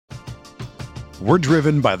We're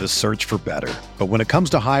driven by the search for better. But when it comes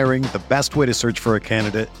to hiring, the best way to search for a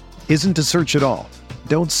candidate isn't to search at all.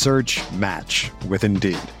 Don't search, match with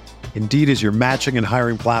Indeed. Indeed is your matching and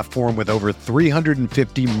hiring platform with over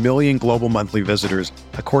 350 million global monthly visitors,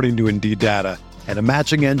 according to Indeed data, and a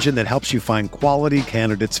matching engine that helps you find quality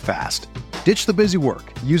candidates fast. Ditch the busy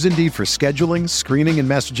work. Use Indeed for scheduling, screening, and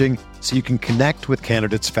messaging so you can connect with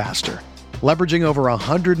candidates faster. Leveraging over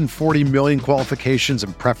 140 million qualifications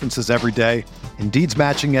and preferences every day, Indeed's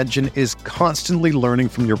matching engine is constantly learning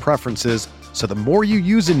from your preferences, so the more you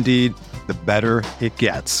use Indeed, the better it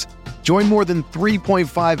gets. Join more than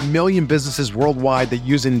 3.5 million businesses worldwide that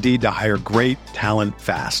use Indeed to hire great talent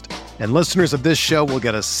fast. And listeners of this show will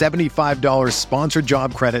get a $75 sponsored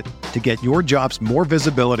job credit to get your jobs more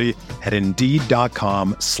visibility at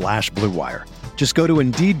Indeed.com/Blue Wire. Just go to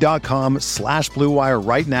Indeed.com/Blue Wire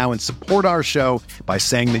right now and support our show by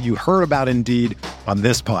saying that you heard about Indeed on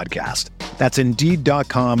this podcast. That's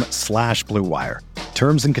Indeed.com/Blue Wire.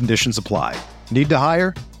 Terms and conditions apply. Need to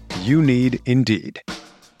hire? You need Indeed.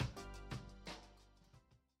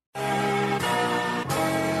 It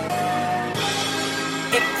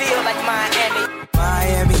feels like Miami.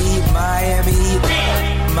 Miami, Miami,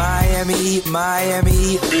 Miami, Miami, Miami,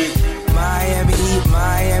 Miami, Miami,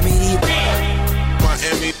 Miami,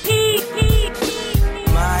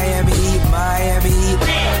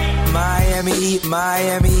 Miami,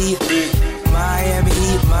 Miami,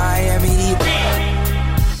 Miami, Miami.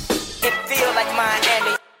 It feels like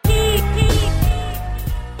Miami.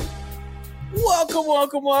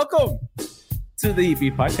 Welcome to the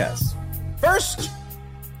EP Podcast. First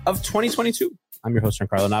of 2022. I'm your host,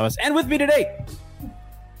 Giancarlo Navas. And with me today,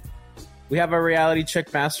 we have our reality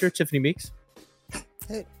check master, Tiffany Meeks.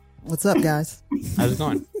 Hey, what's up, guys? How's it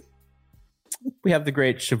going? We have the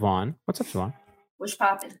great Siobhan. What's up, Siobhan? What's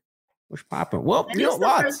popping? Well, And you know it's the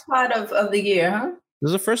what? first part of the year, huh? This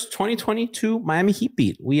is the first 2022 Miami Heat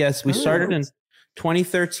beat. We started in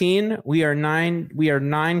 2013. We are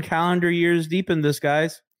nine calendar years deep in this,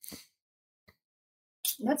 guys.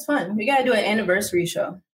 That's fun. We gotta do an anniversary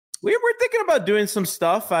show. We're thinking about doing some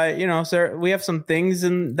stuff. So we have some things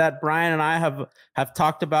that Brian and I have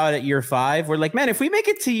talked about at year 5. We're like, man, if we make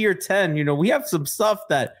it to year 10, we have some stuff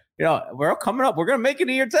that, we're all coming up. We're going to make it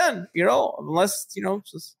to year 10, unless,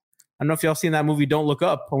 just, I don't know if y'all seen that movie, Don't Look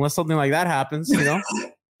Up, unless something like that happens, we're going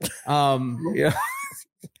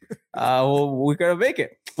to make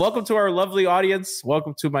it. Welcome to our lovely audience.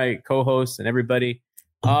 Welcome to my co-host and everybody.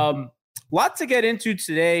 Lot to get into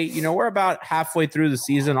today. We're about halfway through the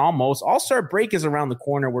season, almost. All-Star break is around the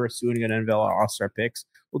corner. We're soon going to unveil our All-Star picks.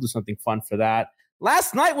 We'll do something fun for that.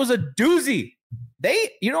 Last night was a doozy.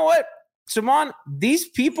 You know what, Simon? These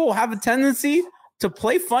people have a tendency to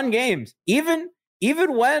play fun games. Even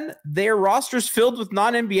when their roster's filled with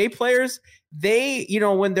non-NBA players, they,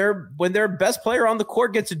 when their best player on the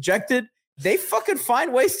court gets ejected, they fucking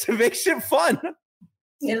find ways to make shit fun.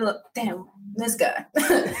 Damn, this guy.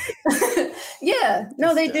 Yeah,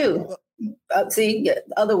 no, they do. The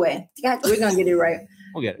other way. We're gonna get it right.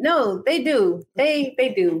 We'll get it. No, they do. They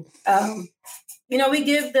do. We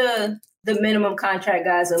give the minimum contract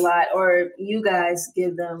guys a lot, or you guys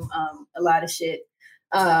give them a lot of shit.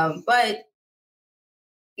 But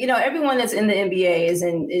everyone that's in the NBA is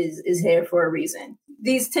here for a reason.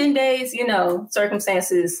 These 10 days,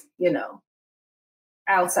 circumstances,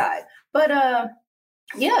 outside. But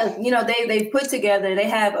they put together, they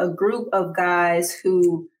have a group of guys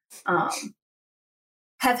who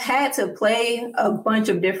have had to play a bunch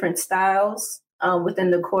of different styles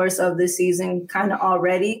within the course of the season kind of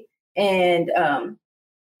already. And, at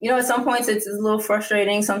some points it's a little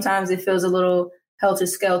frustrating. Sometimes it feels a little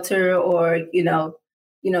helter-skelter or,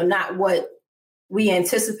 not what we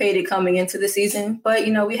anticipated coming into the season. But,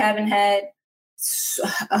 we haven't had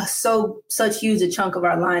such huge a chunk of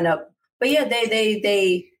our lineup. But yeah,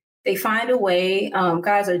 they find a way.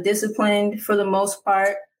 Guys are disciplined for the most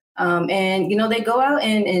part, and they go out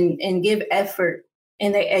and give effort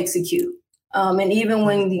and they execute. And even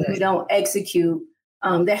when you don't execute,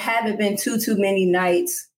 there haven't been too many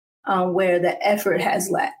nights where the effort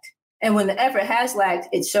has lacked. And when the effort has lacked,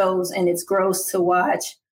 it shows and it's gross to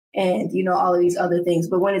watch, and all of these other things.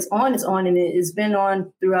 But when it's on, and it's been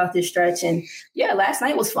on throughout this stretch. And yeah, last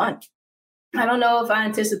night was fun. I don't know if I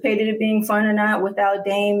anticipated it being fun or not without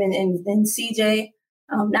Dame and CJ.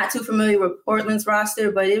 Not too familiar with Portland's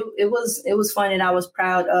roster, but it was fun, and I was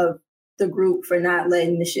proud of the group for not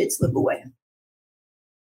letting the shit slip away.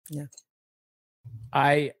 Yeah,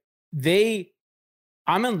 I'm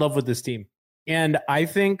in love with this team, and I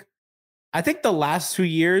think the last 2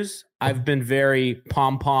 years I've been very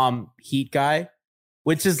pom-pom Heat guy,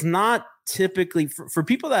 which is not typically for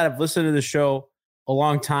people that have listened to the show a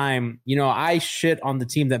long time, you know, I shit on the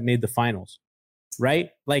team that made the finals, right?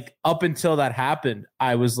 Like up until that happened,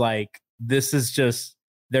 I was like, this is just,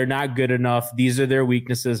 they're not good enough. These are their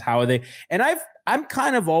weaknesses. How are they? And I'm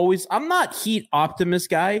kind of always, I'm not Heat optimist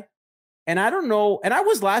guy. And I don't know. And I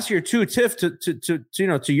was last year too, Tiff, to you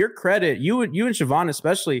know, to your credit, you and Siobhan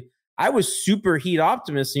especially, I was super Heat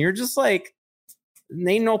optimist. And you're just like,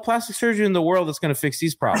 ain't no plastic surgery in the world that's going to fix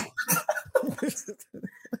these problems.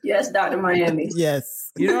 Yes, Dr. Miami.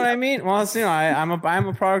 Yes. You know what I mean? Well, you know, I'm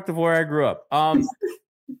a product of where I grew up.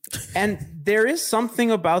 And there is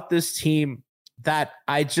something about this team that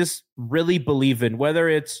I just really believe in, whether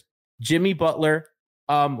it's Jimmy Butler,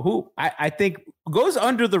 who I think goes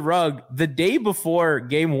under the rug. The day before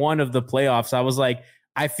game 1 of the playoffs, I was like,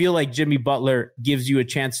 I feel like Jimmy Butler gives you a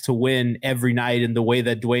chance to win every night in the way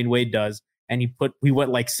that Dwayne Wade does. And he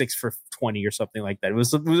went like 6 for 20 or something like that. It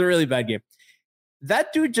was a really bad game.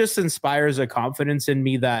 That dude just inspires a confidence in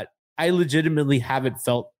me that I legitimately haven't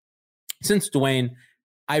felt since Dwayne.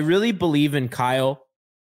 I really believe in Kyle.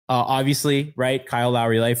 Obviously, right? Kyle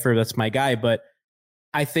Lowry Lifer, that's my guy. But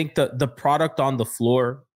I think the product on the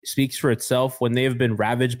floor speaks for itself. When they have been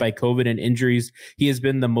ravaged by COVID and injuries, he has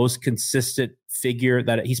been the most consistent figure.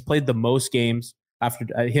 That he's played the most games. After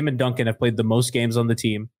him and Duncan have played the most games on the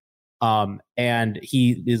team. And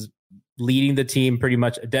he is leading the team pretty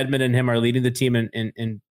much. Dedmon and him are leading the team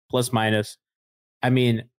in plus minus. I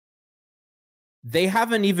mean, they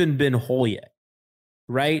haven't even been whole yet,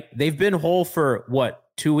 right? They've been whole for what,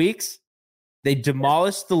 2 weeks? They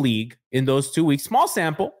demolished the league in those 2 weeks, small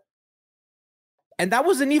sample. And that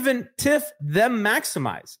wasn't even them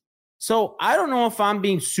maximized. So I don't know if I'm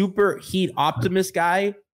being super Heat optimist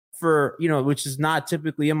guy for, you know, which is not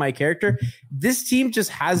typically in my character. This team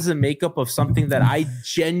just has the makeup of something that I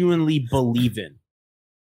genuinely believe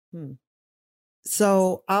in.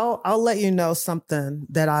 So I'll let you know something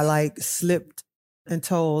that I like slipped and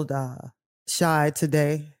told Shy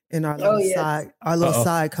today in our little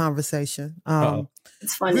side conversation.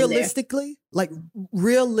 It's funny.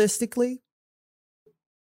 Realistically,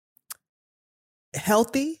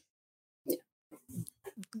 healthy,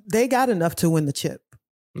 they got enough to win the chip.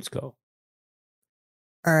 Let's go.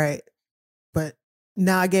 All right. But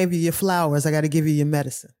now I gave you your flowers. I got to give you your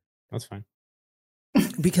medicine. That's fine.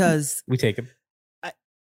 Because we take them.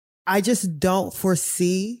 I just don't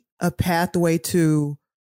foresee a pathway to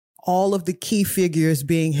all of the key figures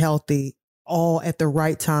being healthy all at the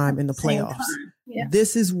right time in the playoffs. Yeah.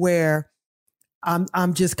 This is where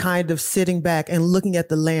I'm just kind of sitting back and looking at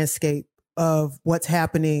the landscape of what's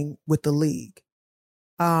happening with the league.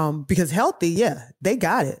 Because healthy, they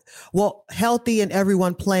got it. Well, healthy and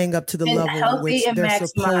everyone playing up to the level in which they're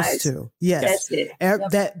supposed to. Yes. That's it.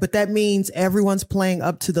 But that means everyone's playing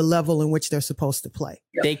up to the level in which they're supposed to play.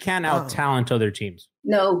 They can't out-talent other teams.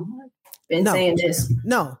 No. Saying this.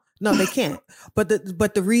 No, they can't. But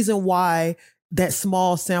the reason why that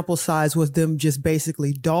small sample size was them just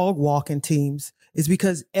basically dog walking teams is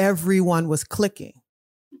because everyone was clicking.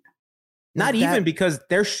 Not even because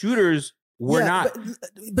their shooters were not.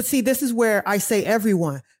 But see, this is where I say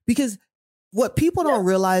everyone, because what people don't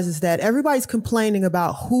realize is that everybody's complaining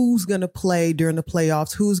about who's going to play during the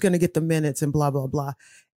playoffs, who's going to get the minutes and blah, blah, blah.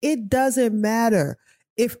 It doesn't matter.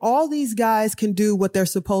 If all these guys can do what they're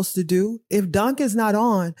supposed to do, if Dunk is not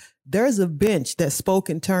on, there's a bench that Spoke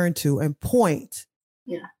can turn to and point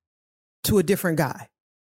to a different guy.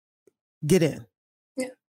 Get in.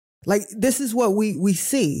 Like, this is what we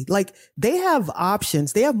see. Like, they have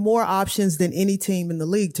options. They have more options than any team in the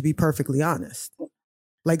league, to be perfectly honest.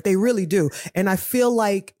 Like, they really do. And I feel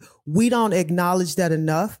like we don't acknowledge that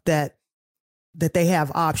enough, that they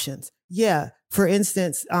have options. Yeah. For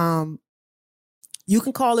instance, you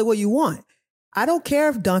can call it what you want. I don't care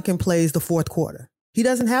if Duncan plays the fourth quarter. He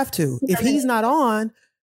doesn't have to. If he's not on,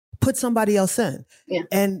 put somebody else in. Yeah.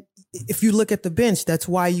 And if you look at the bench, that's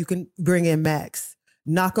why you can bring in Max.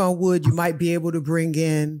 Knock on wood, you might be able to bring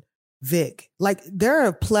in Vic. Like, there are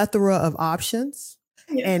a plethora of options,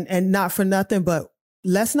 and not for nothing, but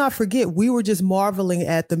let's not forget, we were just marveling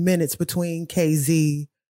at the minutes between KZ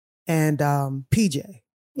and PJ. Yeah.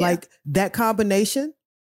 Like, that combination,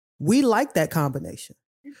 we like that combination.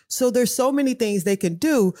 So there's so many things they can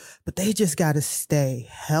do, but they just got to stay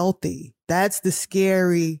healthy. That's the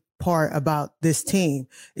scary part about this team,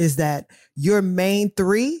 is that your main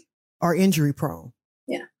three are injury prone.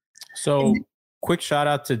 Yeah. So quick shout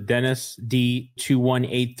out to Dennis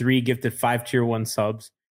D2183, gifted 5 tier 1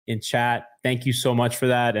 subs in chat. Thank you so much for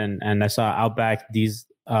that. And I saw Outback D's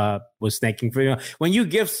was thanking for you. When you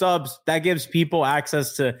give subs, that gives people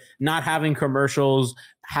access to not having commercials,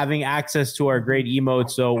 having access to our great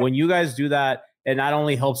emotes. So when you guys do that, it not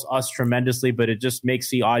only helps us tremendously, but it just makes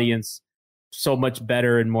the audience so much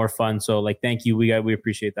better and more fun. So like, thank you. We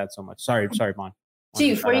appreciate that so much. Sorry, Mon.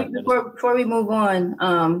 Chief, before we move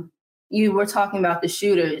on, you were talking about the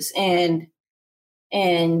shooters and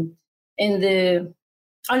in the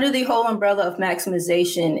under the whole umbrella of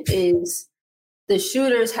maximization is the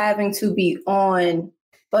shooters having to be on,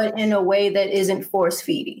 but in a way that isn't force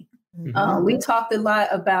feeding. Mm-hmm. We talked a lot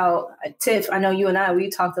about Tiff. I know you and we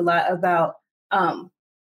talked a lot about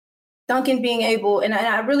Duncan being able, and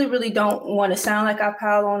I really, really don't want to sound like I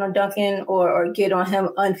pile on Duncan or get on him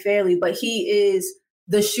unfairly, but he is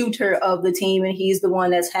the shooter of the team, and he's the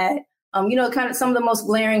one that's had, kind of some of the most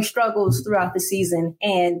glaring struggles throughout the season.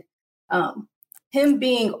 And him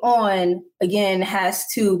being on, again, has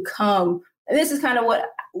to come. And this is kind of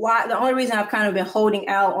why the only reason I've kind of been holding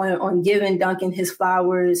out on giving Duncan his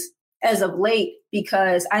flowers as of late,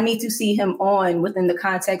 because I need to see him on within the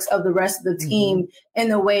context of the rest of the team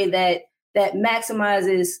in a way that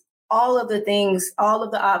maximizes all of the things, all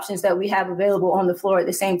of the options that we have available on the floor at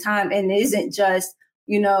the same time. And it isn't just,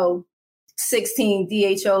 16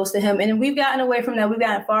 DHOs to him. And we've gotten away from that. We've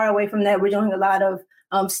gotten far away from that. We're doing a lot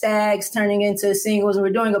of stags turning into singles, and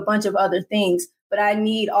we're doing a bunch of other things. But I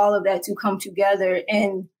need all of that to come together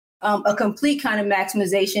in a complete kind of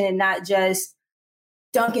maximization, and not just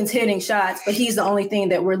Duncan's hitting shots, but he's the only thing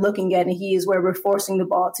that we're looking at, and he is where we're forcing the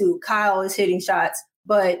ball to. Kyle is hitting shots,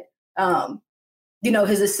 but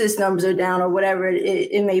his assist numbers are down or whatever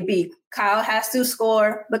it may be. Kyle has to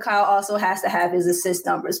score, but Kyle also has to have his assist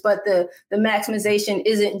numbers. But the maximization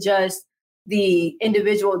isn't just the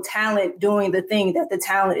individual talent doing the thing that the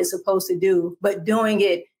talent is supposed to do, but doing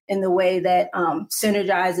it in the way that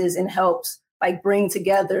synergizes and helps like bring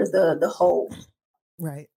together the whole.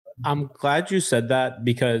 Right. I'm glad you said that,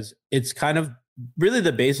 because it's kind of really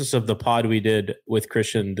the basis of the pod we did with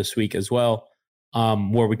Christian this week as well,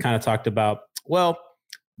 where we kind of talked about,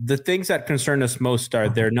 the things that concern us most are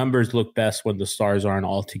their numbers look best when the stars aren't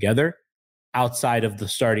all together outside of the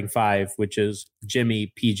starting five, which is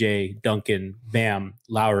Jimmy, PJ, Duncan, Bam,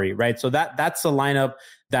 Lowry, right? So that's the lineup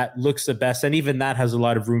that looks the best. And even that has a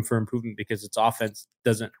lot of room for improvement because its offense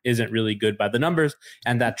isn't really good by the numbers.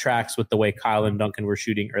 And that tracks with the way Kyle and Duncan were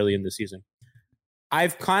shooting early in the season.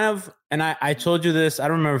 I've kind of, and I told you this, I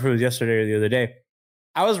don't remember if it was yesterday or the other day,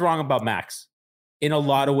 I was wrong about Max in a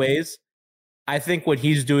lot of ways. I think what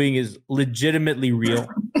he's doing is legitimately real.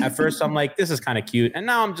 At first, I'm like, this is kind of cute. And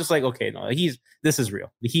now I'm just like, okay, no, this is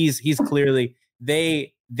real. He's clearly,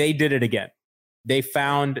 they did it again. They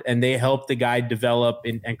found and they helped the guy develop,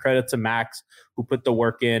 and credit to Max, who put the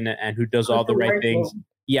work in and who does all the right things.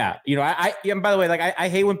 Yeah. And by the way, like I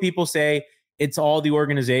hate when people say it's all the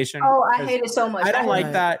organization. Oh, I hate it so much. I don't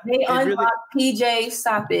like that. They unlock PJ.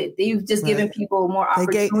 Stop it. They've just given people more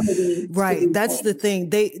opportunity. That's the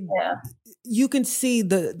thing. You can see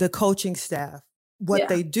the coaching staff. What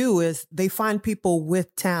they do is they find people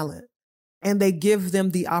with talent and they give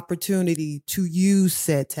them the opportunity to use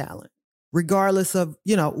said talent, regardless of,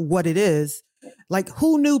 what it is. Like,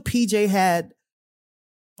 who knew PJ had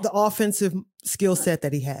the offensive skill set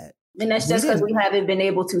that he had? And that's just because we haven't been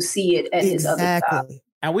able to see it at his other job.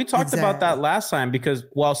 And we talked about that last time, because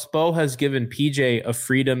while Spo has given PJ a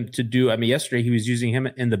freedom to do, yesterday he was using him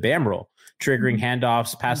in the BAM role, triggering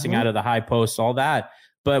handoffs, passing out of the high posts, all that.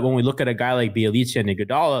 But when we look at a guy like Bielica and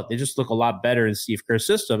Iguodala, they just look a lot better in Steve Kerr's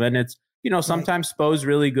system. And it's, sometimes Spo's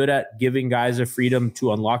really good at giving guys a freedom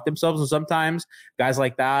to unlock themselves. And sometimes guys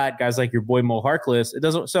like that, guys like your boy Mo Harkless, it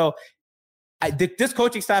doesn't. So this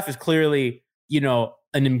coaching staff is clearly,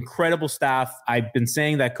 an incredible staff. I've been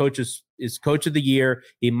saying that coach is coach of the year.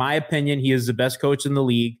 In my opinion, he is the best coach in the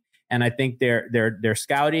league. And I think their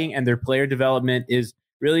scouting and their player development is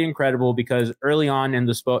really incredible, because early on in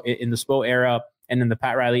the Spo era and in the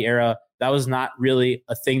Pat Riley era, that was not really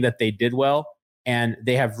a thing that they did well. And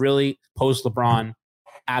they have really, post LeBron,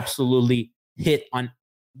 absolutely hit on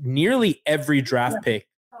nearly every draft pick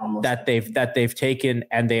that they've taken,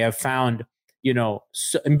 and they have found,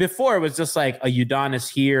 and before it was just like a Udonis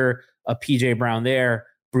here, a PJ Brown there,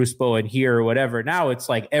 Bruce Bowen here, or whatever. Now it's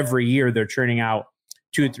like every year they're churning out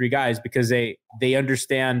 2 or 3 guys, because they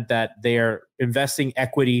understand that they are investing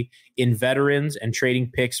equity in veterans and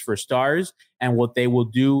trading picks for stars. And what they will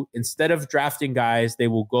do, instead of drafting guys, they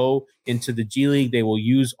will go into the G League. They will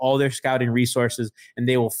use all their scouting resources, and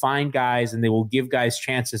they will find guys, and they will give guys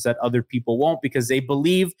chances that other people won't, because they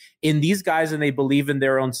believe in these guys and they believe in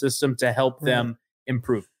their own system to help them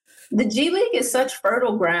improve. The G League is such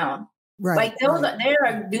fertile ground. Right. Like there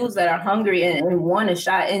are dudes that are hungry and want a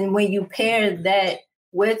shot. And when you pair that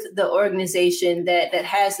with the organization that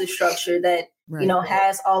has the structure that,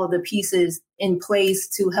 has all of the pieces in place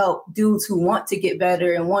to help dudes who want to get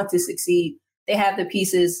better and want to succeed, they have the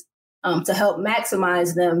pieces to help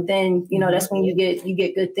maximize them, then, that's when you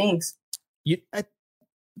get good things.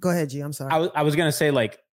 Go ahead, G. I'm sorry. I was going to say,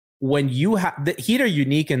 like, when you have the Heat are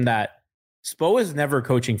unique in that Spo is never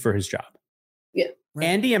coaching for his job. Yeah. Right.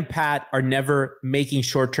 Andy and Pat are never making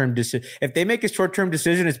short-term decisions. If they make a short-term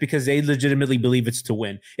decision, it's because they legitimately believe it's to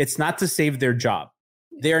win. It's not to save their job.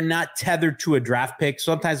 They are not tethered to a draft pick.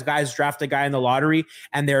 Sometimes guys draft a guy in the lottery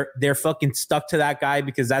and they're fucking stuck to that guy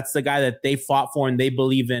because that's the guy that they fought for and they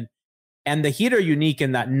believe in. And the Heat are unique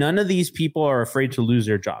in that none of these people are afraid to lose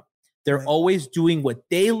their job. They're always doing what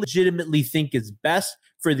they legitimately think is best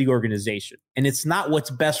for the organization. And it's not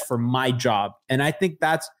what's best for my job. And I think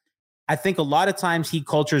a lot of times Heat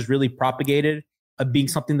culture is really propagated of being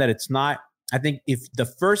something that it's not. I think if the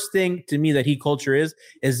first thing to me that Heat culture is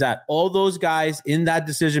that all those guys in that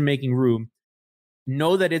decision-making room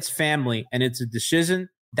know that it's family and it's a decision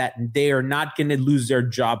that they are not going to lose their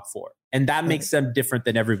job for. And that makes them different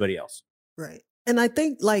than everybody else. Right. And I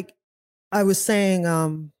think, like I was saying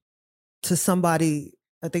to somebody,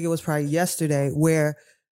 I think it was probably yesterday, where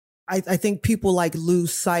I think people like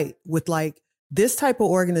lose sight with like this type of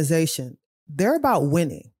organization. They're about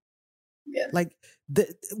winning. Yeah. Like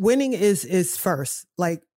winning is first.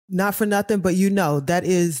 Like, not for nothing, but that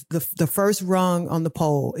is the first rung on the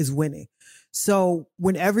pole is winning. So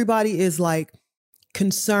when everybody is like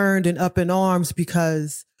concerned and up in arms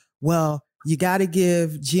because, well, you got to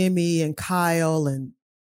give Jimmy and Kyle and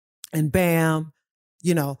Bam,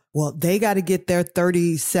 well, they got to get their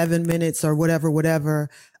 37 minutes or whatever.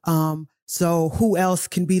 So who else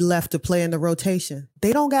can be left to play in the rotation?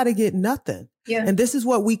 They don't got to get nothing. Yeah. And this is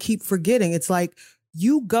what we keep forgetting. It's like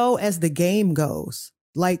you go as the game goes.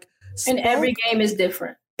 Like, and every game is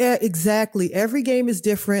different. Yeah, exactly. Every game is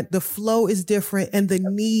different. The flow is different and the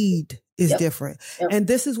need is different. Yep. And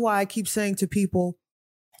this is why I keep saying to people,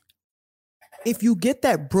 if you get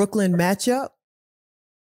that Brooklyn matchup,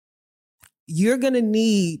 you're going to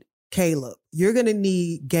need Caleb. You're going to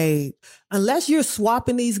need Gabe. Unless you're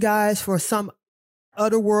swapping these guys for some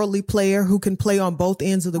otherworldly player who can play on both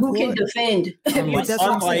ends of the court. Who can defend.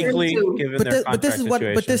 Unlikely given their contract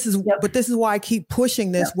situation. But this is why I keep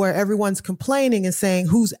pushing this where everyone's complaining and saying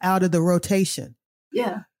who's out of the rotation.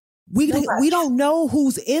 Yeah. We don't know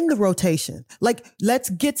who's in the rotation. Like, let's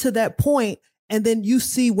get to that point and then you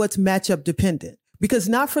see what's matchup dependent. Because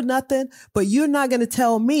not for nothing, but you're not going to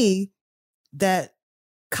tell me that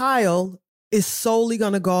Kyle is solely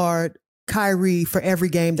going to guard Kyrie for every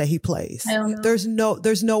game that he plays. There's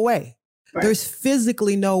no way. Right. There's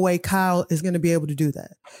physically no way Kyle is going to be able to do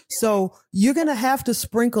that. So you're going to have to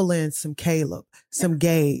sprinkle in some Caleb, some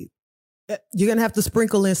Gabe. You're going to have to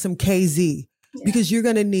sprinkle in some KZ because you're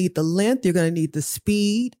going to need the length. You're going to need the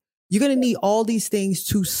speed. You're going to need all these things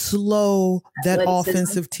to slow that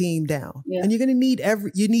offensive team down. Yeah. And you're going to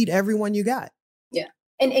need everyone you got. Yeah.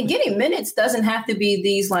 And getting minutes doesn't have to be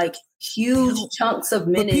these like huge chunks of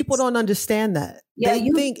minutes. But people don't understand that. Yeah,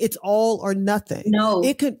 they think it's all or nothing. No.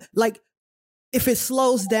 It could, like, if it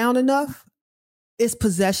slows down enough, it's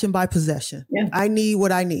possession by possession. Yeah. I need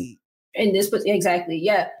what I need. And this was exactly,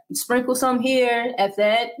 sprinkle some here. If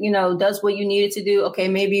that, does what you need it to do. Okay,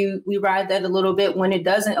 maybe we ride that a little bit. When it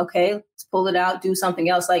doesn't, okay, let's pull it out, do something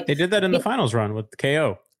else. Like they did that in the finals run with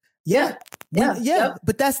KO. Yeah.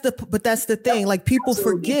 But that's the thing. Like people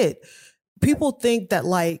forget. People think that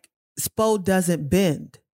like Spo doesn't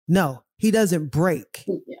bend. No, he doesn't break.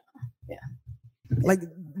 Yeah. Like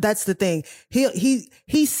that's the thing.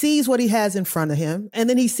 He sees what he has in front of him, and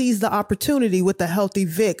then he sees the opportunity with the healthy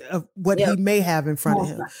Vic of what he may have in front of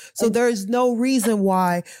him. So there is no reason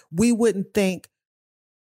why we wouldn't think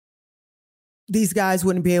these guys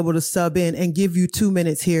wouldn't be able to sub in and give you 2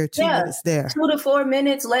 minutes here, 2 minutes there. 2 to 4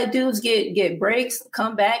 minutes, let dudes get breaks,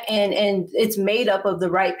 come back, and it's made up of the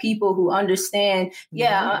right people who understand,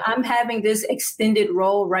 I'm having this extended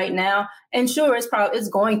role right now. And sure, it's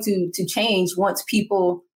going to change once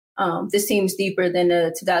people, this team's deeper than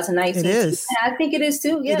the 2019. It is. And I think it is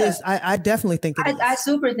too, yeah. It is. I definitely think it is. I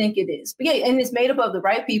super think it is. But and it's made up of the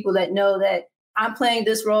right people that know that I'm playing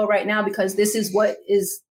this role right now because this is what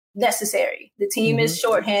is necessary. The team is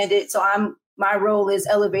shorthanded, so my role is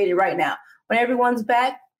elevated right now. When everyone's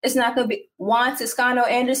back, it's not going to be Juan Toscano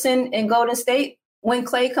Anderson in Golden State. When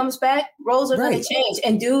Clay comes back, roles are going to change,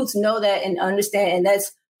 and dudes know that and understand. And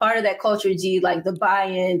that's part of that culture, G, like the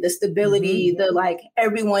buy-in, the stability, the like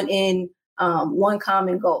everyone in one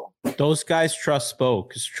common goal. Those guys trust Spo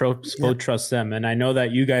because Spo trusts them. And I know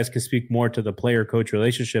that you guys can speak more to the player-coach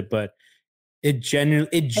relationship, but it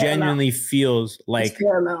genuinely feels like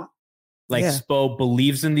Spo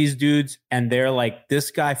believes in these dudes, and they're like,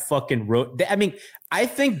 this guy fucking wrote. I mean, I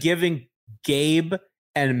think giving Gabe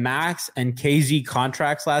and Max and KZ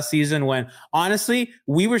contracts last season, when honestly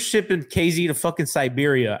we were shipping KZ to fucking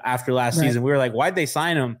Siberia after last season. We were like, why'd they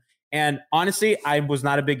sign him? And honestly, I was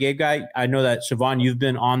not a big Gabe guy. I know that Siobhan, you've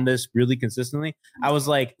been on this really consistently. I was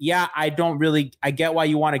like, yeah, I get why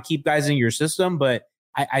you want to keep guys in your system, but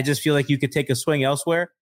I just feel like you could take a swing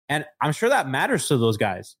elsewhere. And I'm sure that matters to those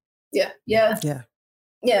guys. Yeah.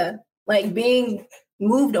 Like being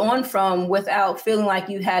moved on from without feeling like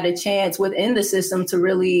you had a chance within the system to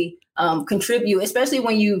really contribute, especially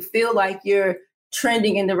when you feel like you're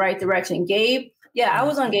trending in the right direction. Gabe, I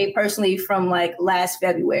was on Gabe personally from like last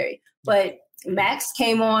February, but Max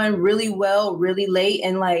came on really well, really late,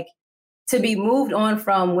 and like to be moved on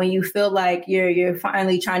from when you feel like you're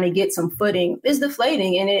finally trying to get some footing is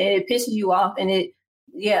deflating, and it pisses you off, and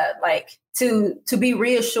like to be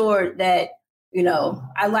reassured that, you know,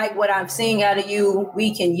 I like what I'm seeing out of you.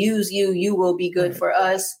 We can use you. You will be good for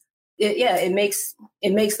us. It makes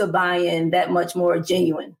the buy-in that much more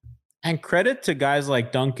genuine. And credit to guys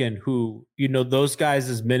like Duncan, who, you know, those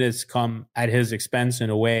guys' minutes come at his expense in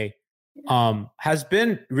a way, has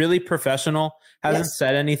been really professional, hasn't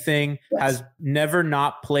said anything, has never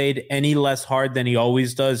not played any less hard than he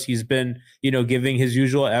always does. He's been, you know, giving his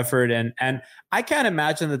usual effort. And I can't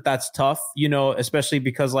imagine that that's tough, you know, especially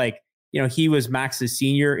because like, you know, he was Max's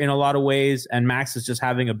senior in a lot of ways, and Max is just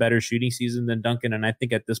having a better shooting season than Duncan. And I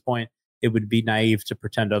think at this point, it would be naive to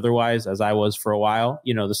pretend otherwise, as I was for a while.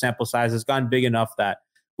 You know, the sample size has gone big enough that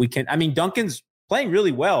we can. I mean, Duncan's playing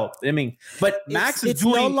really well. I mean, but Max is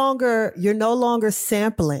doing. You're no longer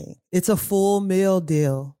sampling. It's a full meal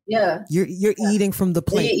deal. Yeah, you're eating from the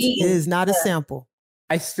plate. It is not a sample.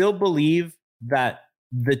 I still believe that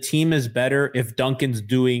the team is better if Duncan's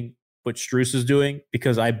doing what Strus is doing,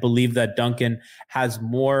 because I believe that Duncan has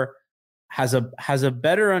a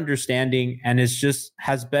better understanding, and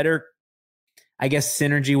has better, I guess,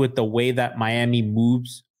 synergy with the way that Miami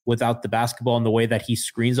moves without the basketball and the way that he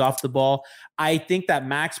screens off the ball. I think that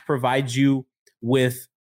Max provides you with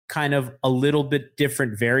kind of a little bit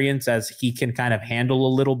different variance, as he can kind of handle a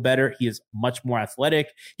little better. He is much more athletic.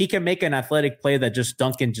 He can make an athletic play that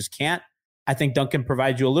Duncan just can't. I think Duncan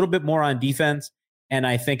provides you a little bit more on defense. And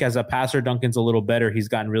I think as a passer, Duncan's a little better. He's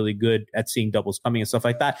gotten really good at seeing doubles coming and stuff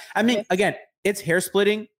like that. I mean, again, it's hair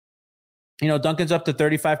splitting. You know, Duncan's up to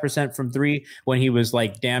 35% from three when he was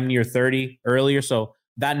like damn near 30 earlier. So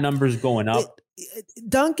that number's going up.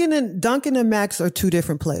 Duncan and Max are two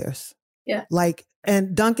different players. Yeah. Like,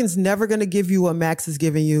 and Duncan's never going to give you what Max is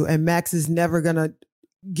giving you, and Max is never going to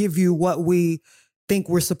give you what we think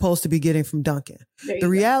we're supposed to be getting from Duncan. The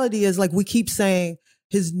reality is, like we keep saying,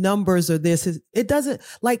 his numbers are this. It doesn't,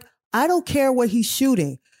 like, I don't care what he's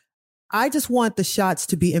shooting. I just want the shots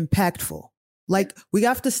to be impactful. Like, we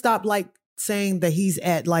have to stop like saying that he's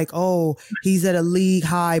at like, oh, he's at a league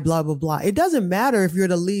high, blah, blah, blah. It doesn't matter if you're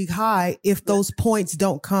at a league high if those points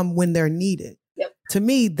don't come when they're needed. To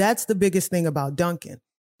me, that's the biggest thing about Duncan.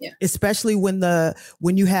 Especially when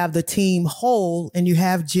you have the team whole and you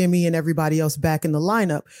have Jimmy and everybody else back in the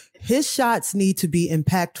lineup, his shots need to be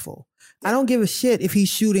impactful. I don't give a shit if he's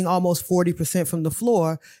shooting almost 40% from the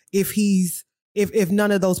floor if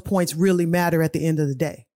none of those points really matter at the end of the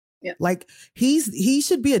day. Like he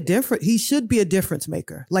should be a difference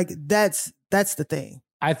maker. Like that's the thing.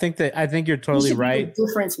 I think you're totally right. Be a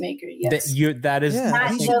difference maker. Yes. That is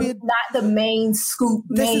not the main scoop.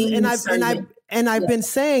 I've been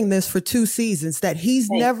saying this for 2 seasons that he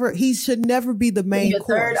should never be the main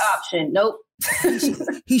course. Third option. Nope.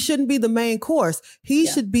 He shouldn't be the main course. He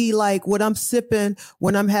should be like what I'm sipping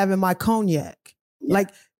when I'm having my cognac.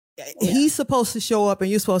 Like he's supposed to show up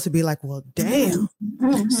and you're supposed to be like, well, damn.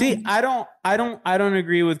 See, I don't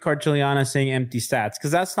agree with Cartiliana saying empty stats,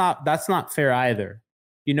 because that's not fair either.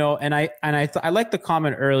 You know, and I like the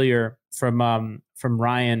comment earlier from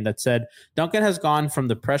Ryan that said Duncan has gone from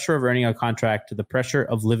the pressure of earning a contract to the pressure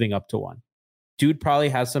of living up to one. Dude probably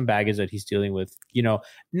has some baggage that he's dealing with, you know,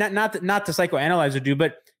 not to psychoanalyze or do,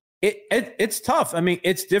 but it's tough. I mean,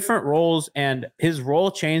 it's different roles, and his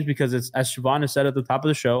role changed because it's, as Siobhan has said at the top of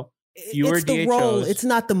the show, fewer it's the DHOs. Role. It's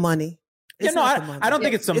not the money. I don't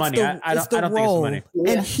think it's the money. I don't think it's the money.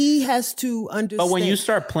 And he has to understand. But when you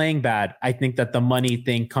start playing bad, I think that the money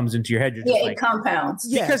thing comes into your head. You're just it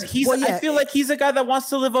compounds. Because I feel like he's a guy that wants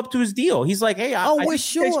to live up to his deal. He's like, hey, I think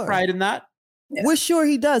he takes pride in that. We're sure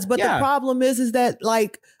he does. But the problem is that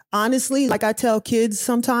like, honestly, like I tell kids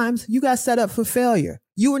sometimes, you got set up for failure.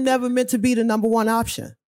 You were never meant to be the number one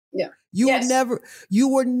option. Yeah. You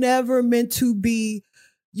were never meant to be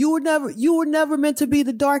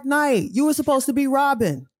the Dark Knight. You were supposed to be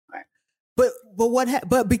Robin. Right.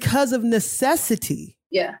 But because of necessity.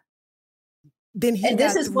 Yeah. Then he and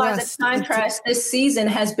this is why the contrast this season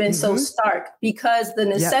has been so stark, because the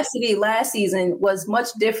necessity last season was much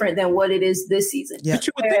different than what it is this season. Yeah. But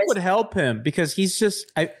you would think would help him, because he's just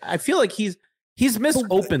I feel like he's missed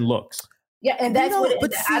open looks. Yeah, and that's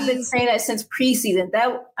I've been saying that since preseason.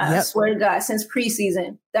 I swear to God, since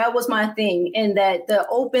preseason, that was my thing. And that the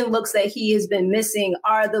open looks that he has been missing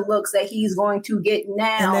are the looks that he's going to get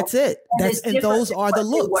now. And that's it. And those are the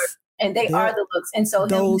looks. And they are the looks. And so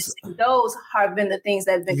those have been the things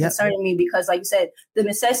that have been concerning me, because like you said, the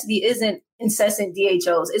necessity isn't incessant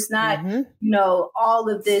DHOs. It's not, all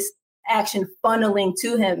of this action funneling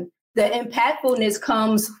to him. The impactfulness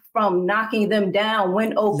comes from knocking them down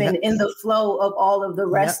when open in the flow of all of the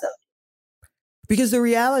rest of it. Because the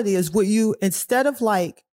reality is instead of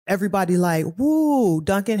like everybody like, woo,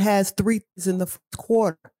 Duncan has 3 threes in the first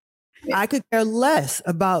quarter. Yeah. I could care less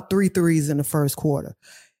about 3 threes in the first quarter.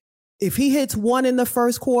 If he hits 1 in the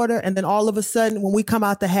first quarter and then all of a sudden when we come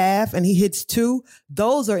out the half and he hits 2,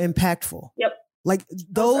 those are impactful. Yep. Like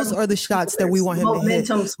those are the shots that we want him to hit.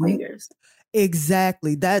 Momentum swingers.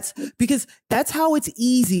 Exactly. That's how it's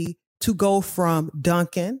easy to go from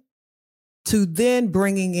Duncan to then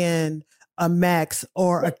bringing in a Max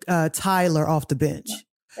or a Tyler off the bench.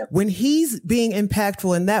 Yep. When he's being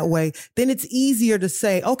impactful in that way, then it's easier to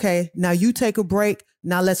say, okay, now you take a break.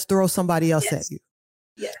 Now let's throw somebody else at you.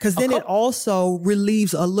 Because then it also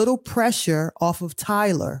relieves a little pressure off of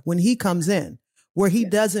Tyler when he comes in, where he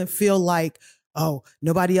doesn't feel like, oh,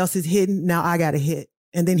 nobody else is hitting. Now I got to hit.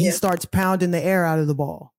 And then he starts pounding the air out of the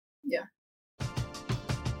ball. Yeah.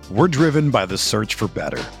 We're driven by the search for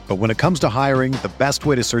better. But when it comes to hiring, the best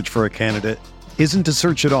way to search for a candidate isn't to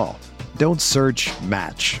search at all. Don't search,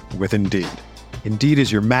 match with Indeed. Indeed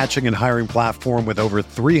is your matching and hiring platform with over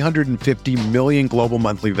 350 million global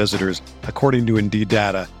monthly visitors, according to Indeed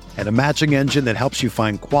data, and a matching engine that helps you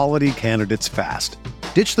find quality candidates fast.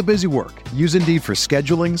 Ditch the busy work. Use Indeed for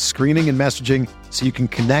scheduling, screening, and messaging so you can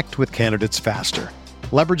connect with candidates faster.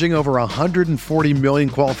 Leveraging over 140 million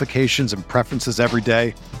qualifications and preferences every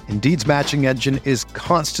day, Indeed's matching engine is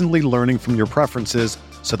constantly learning from your preferences,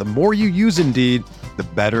 so the more you use Indeed, the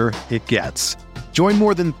better it gets. Join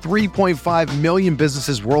more than 3.5 million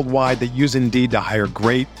businesses worldwide that use Indeed to hire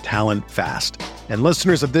great talent fast. And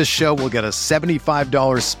listeners of this show will get a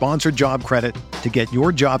 $75 sponsored job credit to get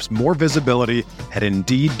your jobs more visibility at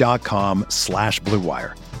Indeed.com/Blue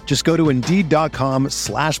Wire. Just go to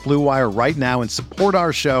Indeed.com/Blue Wire right now and support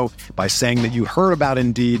our show by saying that you heard about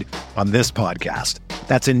Indeed on this podcast.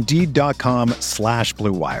 That's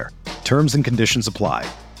Indeed.com/Blue Wire. Terms and conditions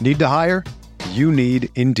apply. Need to hire? You need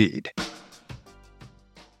Indeed.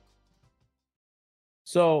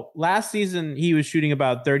 So last season, he was shooting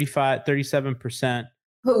about 37%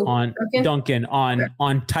 on Duncan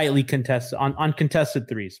on tightly contested, on contested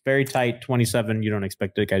threes. Very tight, 27. You don't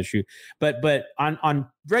expect the guy to shoot. But on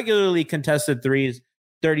regularly contested threes,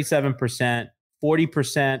 37%,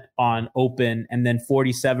 40% on open, and then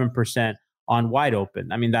 47% on wide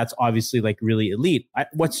open. I mean, that's obviously like really elite.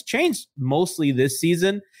 What's changed mostly this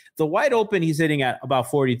season, the wide open, he's hitting at about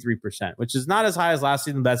 43%, which is not as high as last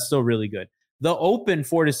season, but that's still really good. The open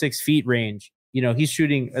 4 to 6 feet range, he's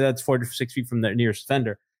shooting, that's 4 to 6 feet from the nearest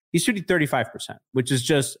defender. He's shooting 35%, which is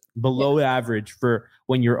just below average for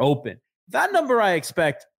when you're open. That number I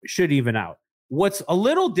expect should even out. What's a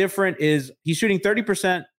little different is he's shooting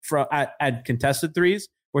 30% at contested threes,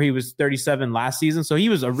 where he was 37 last season. So he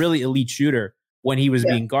was a really elite shooter when he was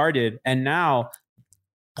being guarded. And now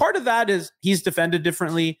part of that is he's defended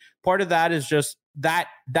differently. Part of that is just that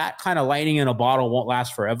kind of lightning in a bottle won't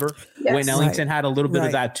last forever. Yes. Wayne Ellington had a little bit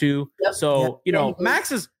of that too. Yep. So,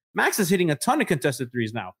 Max is hitting a ton of contested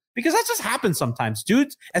threes now, because that just happens sometimes.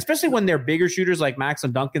 Dudes, especially when they're bigger shooters like Max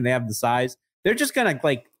and Duncan, they have the size. They're just going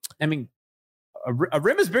to a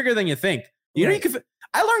rim is bigger than you think.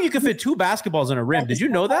 I learned you can fit 2 basketballs in a rim. Did you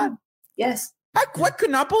know that? Yes. I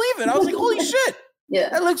could not believe it. I was like, holy shit. Yeah.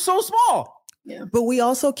 That looks so small. Yeah. But we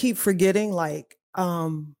also keep forgetting,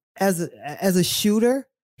 as a shooter,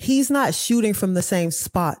 he's not shooting from the same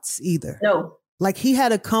spots either. No. Like he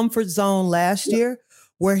had a comfort zone last year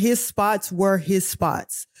where his spots were his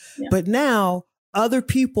spots. Yeah. But now other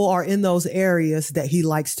people are in those areas that he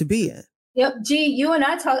likes to be in. Yep. G, you and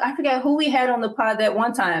I talked, I forget who we had on the pod that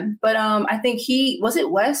one time, but I think was it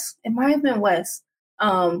Wes? It might have been Wes.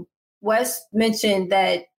 Wes mentioned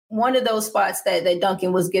that one of those spots that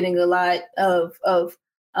Duncan was getting a lot of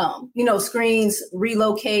screens,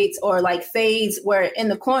 relocates, or like fades where in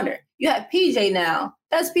the corner. You have PJ now.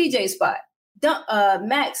 That's PJ's spot.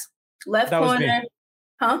 Max, left corner.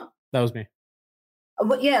 Huh? That was me.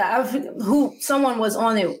 But yeah, someone was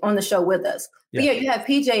on the show with us. But yeah, you have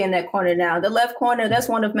PJ in that corner now. The left corner, that's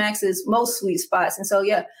one of Max's most sweet spots. And so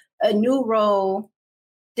yeah, a new role,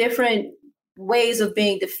 different ways of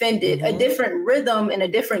being defended, a different rhythm and a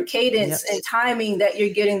different cadence and timing that you're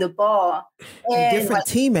getting the ball, and different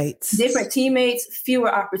teammates,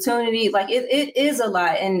 fewer opportunity. Like it is a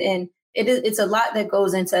lot, and it's a lot that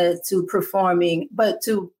goes into performing, but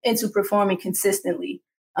into performing consistently.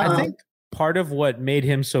 I think part of what made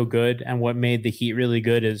him so good and what made the Heat really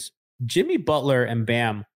good is Jimmy Butler and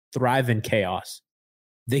Bam thrive in chaos.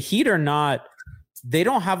 The Heat they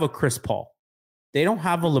don't have a Chris Paul. They don't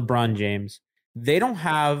have a LeBron James. They don't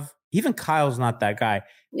have, even Kyle's not that guy.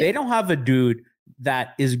 Yeah. They don't have a dude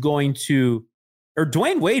that is going to, or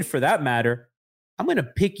Dwayne Wade for that matter, I'm going to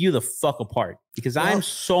pick you the fuck apart because I'm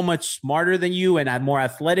so much smarter than you and I'm more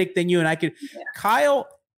athletic than you. And Kyle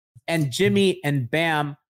and Jimmy and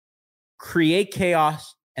Bam create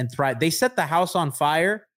chaos and thrive. They set the house on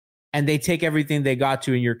fire and they take everything they got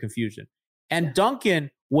to in your confusion. And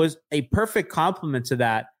Duncan was a perfect complement to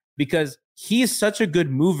that because he is such a good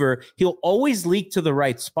mover. He'll always leak to the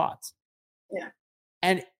right spots. Yeah.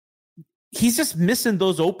 And he's just missing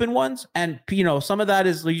those open ones. And, some of that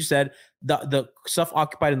is, like you said, the stuff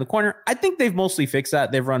occupied in the corner. I think they've mostly fixed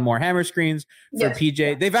that. They've run more hammer screens for PJ.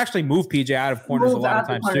 Yeah. They've actually moved PJ out of corners a lot of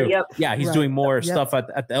times too. Yep. Yeah, he's doing more stuff at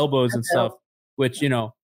the elbows and stuff, which,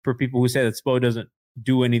 for people who say that Spo doesn't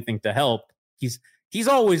do anything to help, he's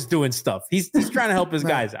always doing stuff. He's trying to help his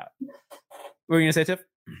guys out. What were you going to say, Tiff?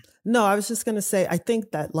 No, I was just going to say, I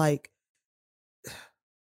think that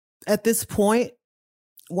at this point,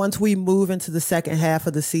 once we move into the second half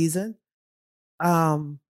of the season,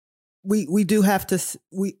 we do have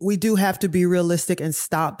to be realistic and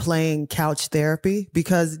stop playing couch therapy,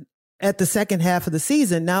 because at the second half of the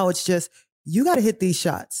season, now it's just, you got to hit these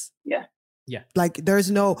shots. Yeah. Yeah. Like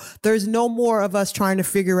there's no more of us trying to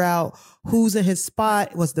figure out who's in his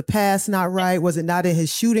spot. Was the pass not right? Was it not in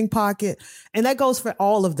his shooting pocket? And that goes for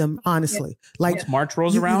all of them, honestly. Yeah. Like once March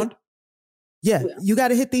rolls around. You got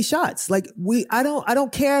to hit these shots. Like I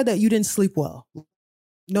don't care that you didn't sleep well.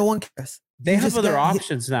 No one cares. They have other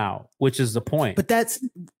options now, which is the point. But that's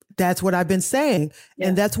what I've been saying. Yeah.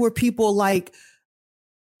 And that's where people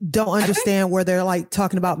don't understand where they're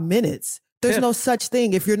talking about minutes. There's no such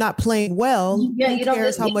thing. If you're not playing well, who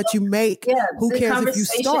cares how much you make? Yeah, who cares if you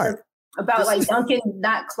start? About Duncan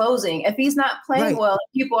not closing. If he's not playing well,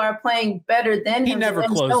 people are playing better than him. He never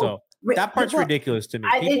closed though. That part's ridiculous to me.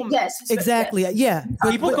 Yes, exactly. Yeah.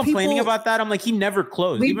 People complaining about that. I'm like, he never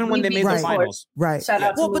closed, even when they made the finals. Right.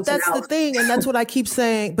 But that's the thing. And that's what I keep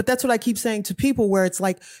saying. But that's what I keep saying to people, where it's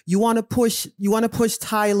like, you want to push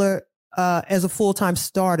Tyler as a full-time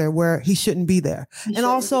starter where he shouldn't be there. And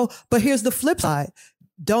also, but here's the flip side.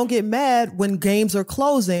 Don't get mad when games are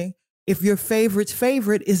closing if your favorite's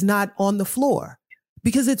favorite is not on the floor,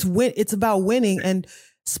 because it's about winning. And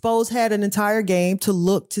Spo's had an entire game to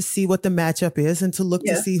look to see what the matchup is and to look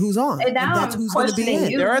to see who's on. And that's who's going to be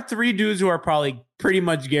in. There are 3 dudes who are probably pretty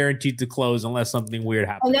much guaranteed to close unless something weird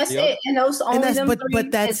happens. And that's it. And those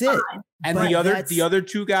but that's it. And the other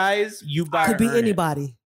 2 guys, you could be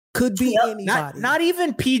anybody. Could be anybody. Not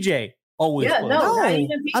even PJ. Always. Yeah, not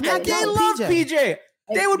even PJ. I'm not they love PJ.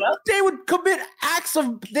 They would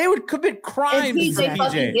commit crimes. And PJ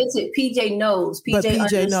fucking gets it. PJ knows.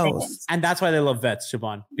 PJ knows. And that's why they love vets,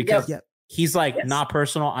 Siobhan, because he's not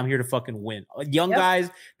personal. I'm here to fucking win. Young guys,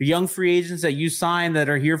 the young free agents that you sign that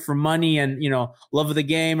are here for money and, love of the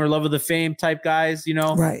game or love of the fame type guys,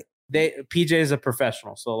 Right. PJ is a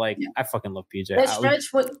professional, so I fucking love PJ.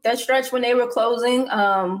 That stretch when they were closing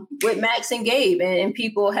with Max and Gabe, and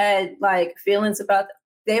people had feelings about that.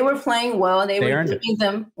 They were playing well, and they were giving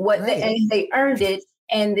them what they earned it,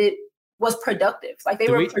 and it was productive. They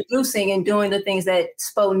were producing and doing the things that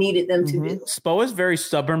Spo needed them to do. Spo is very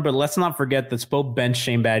stubborn, but let's not forget that Spo benched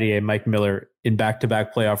Shane Battier and Mike Miller in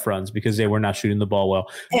back-to-back playoff runs because they were not shooting the ball well.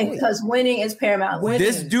 And because winning is paramount.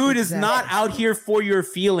 This dude is not out here for your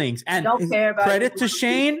feelings. And don't care about credit to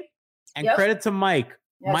Shane and credit to Mike.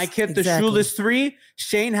 Yes. Mike hit the shoeless 3.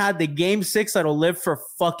 Shane had the game 6 that'll live for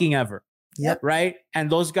fucking ever. Yep. Right?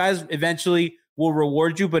 And those guys eventually will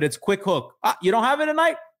reward you, but it's quick hook. You don't have it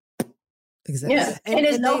tonight? Exactly. Yeah.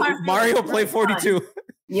 And Mario play 42.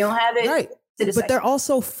 You don't have it. Right. But they're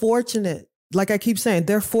also fortunate. Like I keep saying,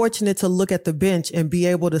 they're fortunate to look at the bench and be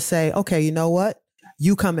able to say, okay, you know what?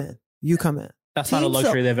 You come in. That's not a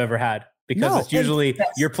luxury they've ever had because it's usually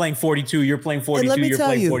you're playing 42, you're playing 42, you're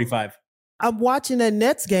playing 45. I'm watching that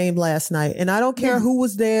Nets game last night, and I don't care who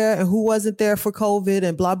was there and who wasn't there for COVID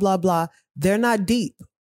and blah, blah, blah. They're not deep.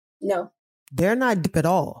 No. They're not deep at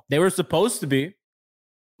all. They were supposed to be,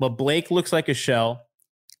 but Blake looks like a shell.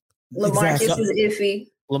 LaMarcus is iffy.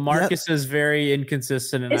 LaMarcus is very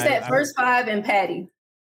inconsistent. And it's that first five and Patty.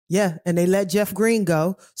 Yeah, and they let Jeff Green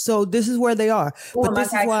go. So this is where they are. But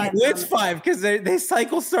this is why. Which five? Because they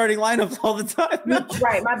cycle starting lineups all the time.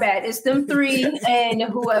 Right, my bad. It's them three and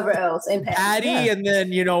whoever else. And Patty, and then,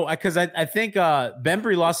 because I think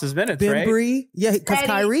Bembry lost his minutes, right? Bembry, yeah, because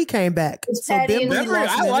Kyrie came back. So Bembry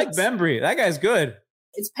I like Bembry. That guy's good.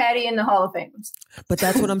 It's Patty in the Hall of Famers. But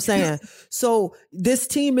that's what I'm saying. So this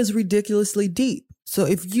team is ridiculously deep. So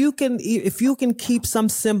if you can keep some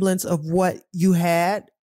semblance of what you had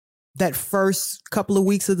that first couple of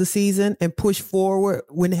weeks of the season and push forward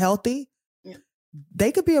when healthy,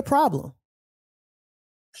 they could be a problem.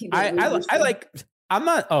 I'm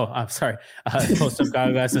sorry. Post up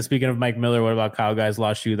Kyle Guys. And speaking of Mike Miller, what about Kyle Guys'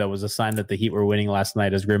 lost shoe? That was a sign that the Heat were winning last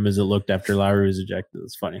night, as grim as it looked after Lowry was ejected.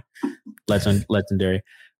 It's funny. Legendary.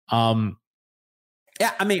 By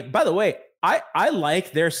the way, I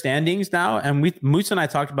like their standings now. And Moose and I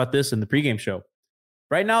talked about this in the pregame show.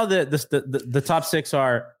 Right now, the top six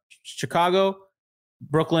are Chicago,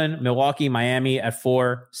 Brooklyn, Milwaukee, Miami at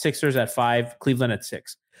 4, Sixers at 5, Cleveland at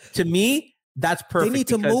 6. To me, that's perfect. They need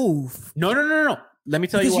to move. No. Let me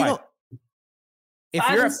tell you why. If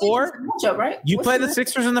you're at 4, you play the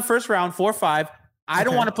Sixers in the first round, 4-5. I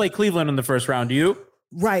don't want to play Cleveland in the first round. Do you?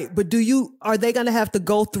 Right, but are they going to have to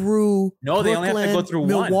go through? No, they only have to go through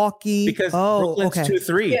Milwaukee, because Brooklyn's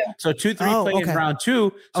 2-3. Yeah. So 2-3 play in round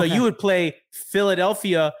 2. So you would play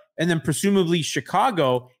Philadelphia and then presumably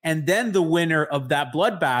Chicago, and then the winner of that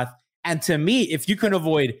bloodbath. And to me, if you can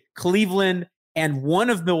avoid Cleveland and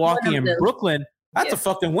one of Milwaukee and Brooklyn, that's a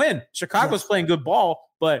fucking win. Chicago's playing good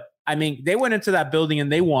ball, but they went into that building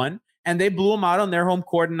and they won, and they blew them out on their home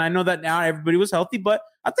court. And I know that now everybody was healthy, but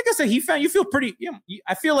I think as a Heat fan, you feel pretty.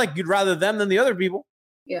 I feel like you'd rather them than the other people.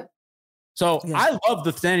 Yeah. So I love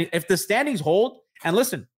the standing. If the standings hold, and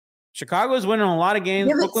listen, Chicago is winning a lot of games.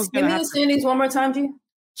 Give me the standings one more time, G.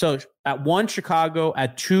 So at 1, Chicago,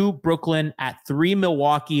 at 2, Brooklyn, at 3,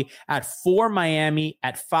 Milwaukee, at 4, Miami,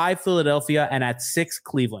 at 5, Philadelphia, and at 6,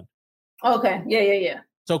 Cleveland. Okay. Yeah.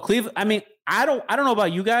 So Cleveland, I don't know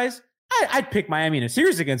about you guys. I'd pick Miami in a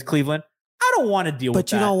series against Cleveland. I don't want to deal with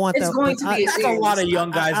that. But you don't want that. It's going to be that's a lot of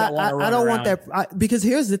young guys that want to run I don't around. want that because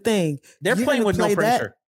here's the thing. They're playing with no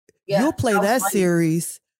pressure. You'll play that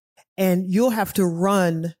series and you'll have to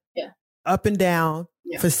run up and down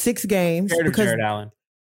for 6 games. Because Jared Allen.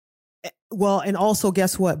 Well, and also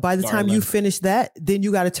guess what? By the time you finish that, then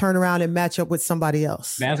you got to turn around and match up with somebody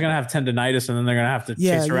else. Man's going to have tendonitis, and then they're going to have to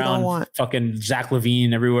chase around fucking Zach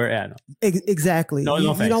LaVine everywhere. Yeah, no. Exactly. No,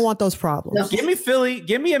 you don't want those problems. No. Give me Philly.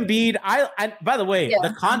 Give me Embiid. I by the way,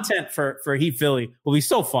 the content for Heat Philly will be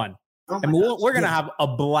so fun. We're going to have a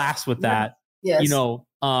blast with that. Yes. So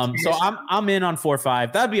I'm in on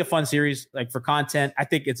 4-5. That'd be a fun series, like for content. I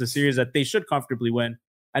think it's a series that they should comfortably win.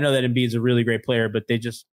 I know that Embiid's a really great player, but I'd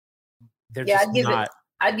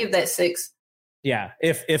give that 6. Yeah,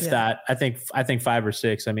 if that, I think 5 or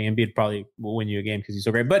 6. Embiid probably will win you a game because he's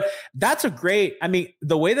so great. But that's a great.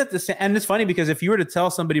 The way that and it's funny because if you were to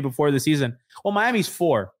tell somebody before the season, well, Miami's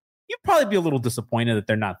 4, you'd probably be a little disappointed that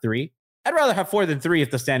they're not 3. I'd rather have 4 than 3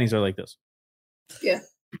 if the standings are like this. Yeah.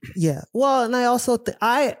 Yeah. Well, and I also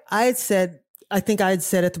I had said at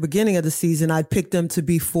the beginning of the season I'd pick them to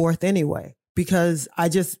be 4th anyway. Because I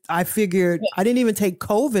figured I didn't even take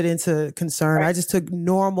COVID into concern. Right. I just took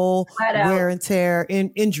normal wear and tear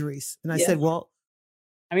injuries. And I said, well,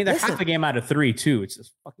 they're half a game out of 3 too. It's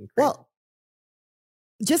just fucking crazy. Well,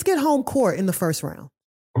 just get home court in the first round.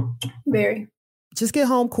 Just get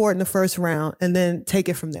home court in the first round and then take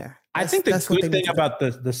it from there. I think the good thing about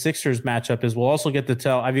the Sixers matchup is we'll also get to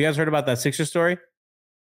tell. Have you guys heard about that Sixers story?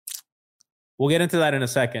 We'll get into that in a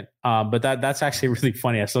second. But that's actually really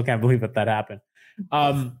funny. I still can't believe that happened.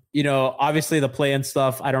 Obviously the play-in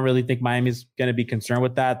stuff, I don't really think Miami's going to be concerned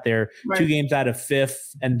with that. They're 2 games out of 5th,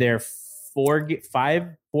 and they're 4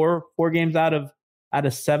 games out of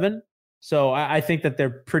 7. So I think that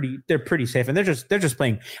they're pretty safe, and they're just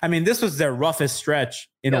playing. This was their roughest stretch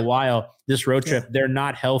in a while. This road trip, they're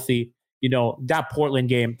not healthy. That Portland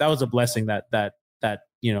game, that was a blessing that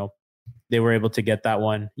they were able to get that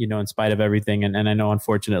one, in spite of everything. And I know,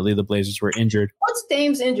 unfortunately, the Blazers were injured. What's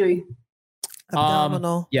Dame's injury?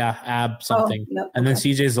 Abdominal. Ab something. And then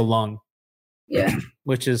CJ's a lung. Yeah.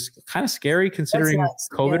 Which is kind of scary considering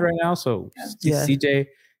COVID right now. So CJ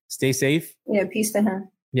Stay safe. Yeah, peace to him.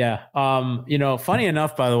 Yeah. Funny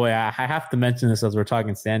enough, by the way, I have to mention this as we're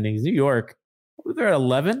talking standings. New York, they're at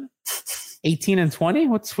 11, 18 and 20.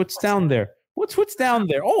 What's down there? What's down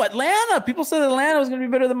there? Oh, Atlanta. People said Atlanta was going to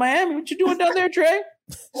be better than Miami. What you doing down there, Trey?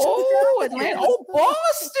 Oh, Atlanta. Oh,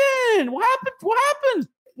 Boston. What happened? What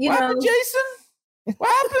happened, Jason? What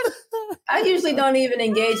happened? I usually don't even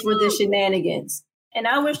engage with the shenanigans. And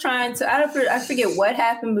I was trying to, I forget what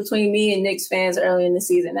happened between me and Knicks fans early in the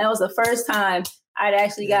season. That was the first time I'd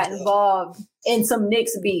actually got involved in some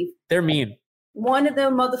Knicks beef. They're mean. One of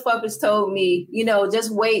them motherfuckers told me, just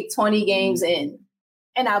wait 20 games in.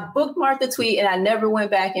 And I bookmarked the tweet and I never went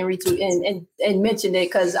back and retweet and mentioned it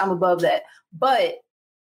because I'm above that. But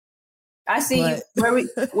I see you. Where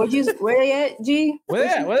they at, G? Where they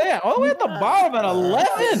at? All the way at the bottom at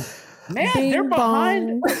 11. Man, Bing they're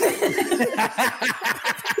behind.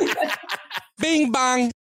 Bing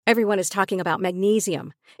bong. Everyone is talking about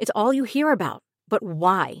magnesium. It's all you hear about. But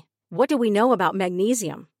why? What do we know about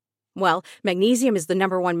magnesium? Well, magnesium is the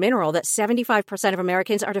number one mineral that 75% of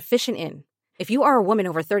Americans are deficient in. If you are a woman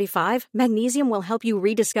over 35, magnesium will help you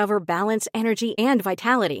rediscover balance, energy, and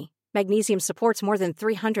vitality. Magnesium supports more than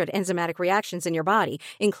 300 enzymatic reactions in your body,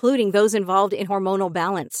 including those involved in hormonal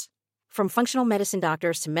balance. From functional medicine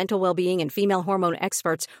doctors to mental well-being and female hormone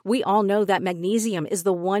experts, we all know that magnesium is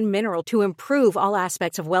the one mineral to improve all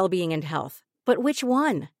aspects of well-being and health. But which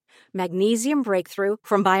one? Magnesium Breakthrough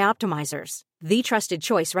from Bioptimizers, the trusted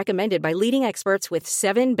choice recommended by leading experts with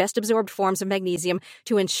 7 best-absorbed forms of magnesium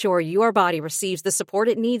to ensure your body receives the support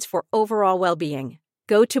it needs for overall well-being.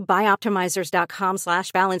 Go to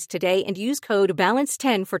bioptimizers.com/balance today and use code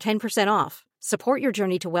BALANCE10 for 10% off. Support your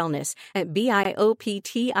journey to wellness at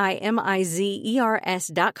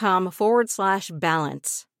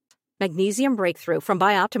bioptimizers.com/balance. Magnesium Breakthrough from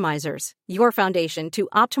Bioptimizers, your foundation to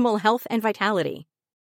optimal health and vitality.